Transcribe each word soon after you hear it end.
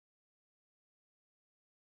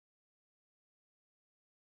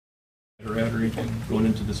Or anything going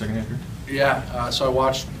into the second half here? Yeah, so I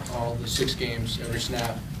watched all the 6 games, every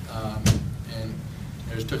snap, and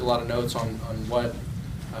just took a lot of notes on what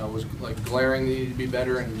was like glaring needed to be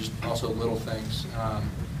better, and just also little things.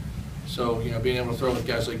 So being able to throw with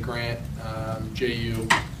guys like Grant, JU,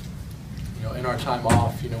 in our time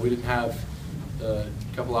off, we didn't have the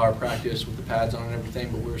couple-hour practice with the pads on and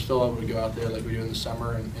everything, but we were still able to go out there like we do in the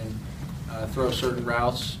summer and throw certain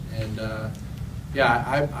routes. And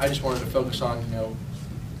yeah, I just wanted to focus on,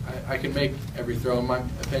 I can make every throw in my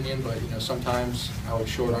opinion, but sometimes I would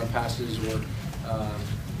short arm passes, or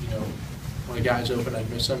when a guy's open, I'd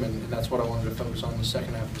miss him, and that's what I wanted to focus on the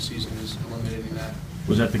second half of the season, is eliminating that.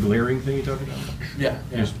 Was that the glaring thing you talked about? Yeah,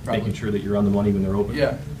 Just probably. making sure that you're on the money when they're open?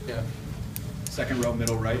 Yeah. Second row,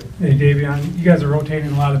 middle right. Hey, Davion, you guys are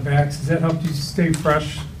rotating a lot of backs. Does that help you stay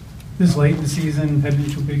fresh this late in the season, heading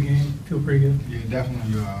into a big game? Feel pretty good? Yeah,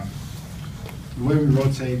 definitely. The way we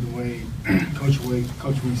rotate, the way Coach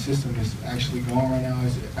Weed's system is actually going right now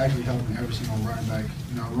is actually helping every single running back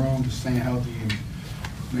in our room, just staying healthy and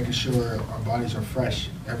making sure our bodies are fresh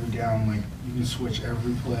every down. Like, you can switch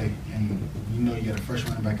every play, and you got a fresh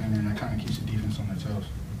running back in there, and that kind of keeps the defense on their toes.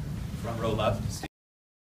 Front row left.